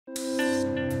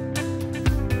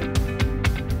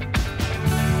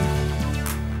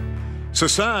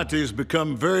Society has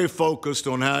become very focused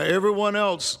on how everyone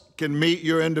else can meet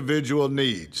your individual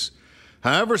needs.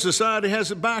 However, society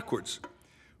has it backwards.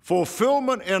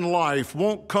 Fulfillment in life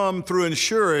won't come through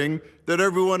ensuring that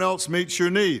everyone else meets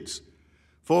your needs.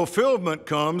 Fulfillment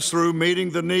comes through meeting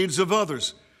the needs of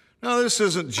others. Now, this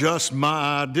isn't just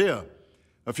my idea.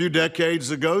 A few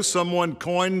decades ago, someone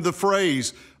coined the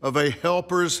phrase of a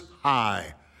helper's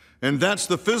high, and that's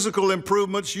the physical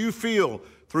improvements you feel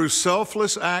through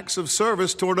selfless acts of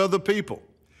service toward other people.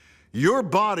 Your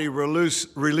body releases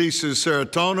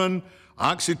serotonin,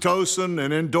 oxytocin,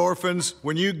 and endorphins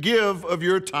when you give of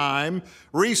your time,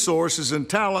 resources, and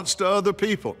talents to other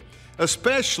people,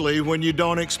 especially when you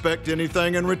don't expect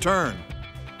anything in return.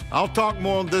 I'll talk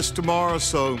more on this tomorrow,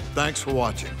 so thanks for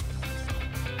watching.